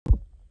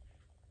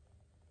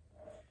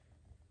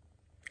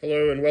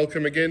Hello and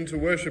welcome again to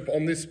worship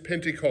on this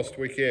Pentecost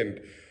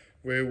weekend,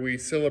 where we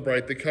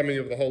celebrate the coming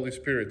of the Holy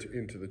Spirit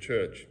into the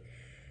church.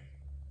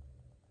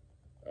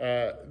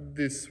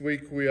 This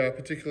week we are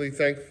particularly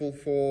thankful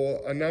for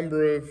a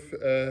number of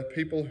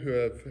people who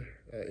have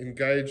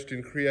engaged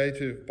in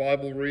creative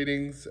Bible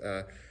readings,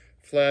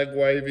 flag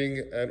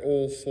waving and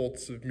all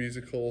sorts of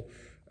musical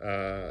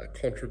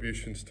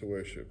contributions to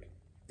worship.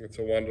 It's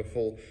a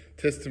wonderful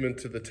testament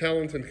to the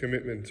talent and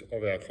commitment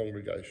of our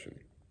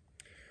congregation.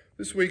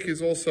 This week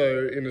is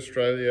also in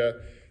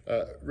Australia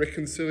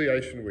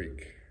Reconciliation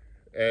Week,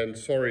 and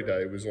Sorry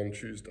Day was on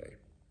Tuesday.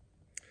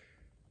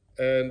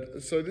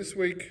 And so this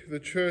week the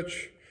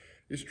church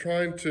is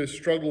trying to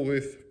struggle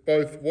with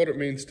both what it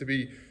means to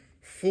be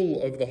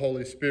full of the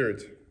Holy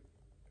Spirit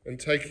and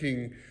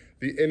taking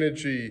the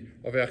energy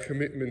of our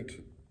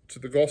commitment to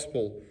the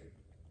gospel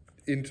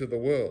into the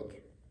world,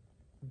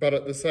 but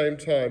at the same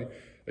time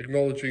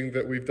acknowledging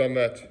that we've done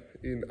that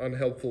in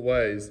unhelpful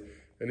ways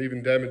and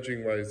even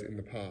damaging ways in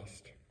the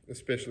past,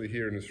 especially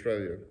here in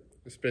Australia,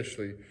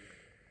 especially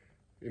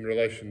in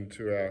relation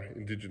to our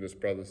Indigenous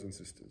brothers and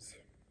sisters.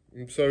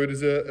 And so it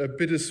is a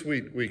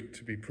bittersweet week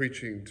to be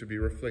preaching, to be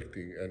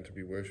reflecting, and to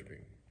be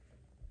worshipping.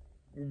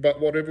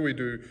 But whatever we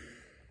do,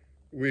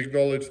 we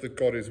acknowledge that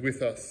God is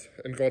with us,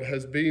 and God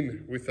has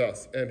been with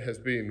us and has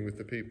been with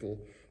the people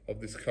of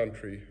this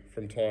country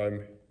from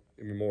time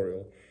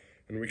immemorial.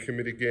 And we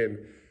commit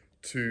again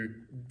to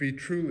be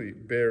truly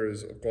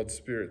bearers of God's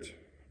Spirit,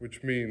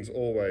 which means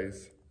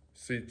always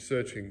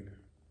searching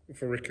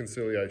for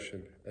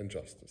reconciliation and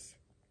justice.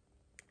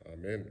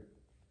 Amen.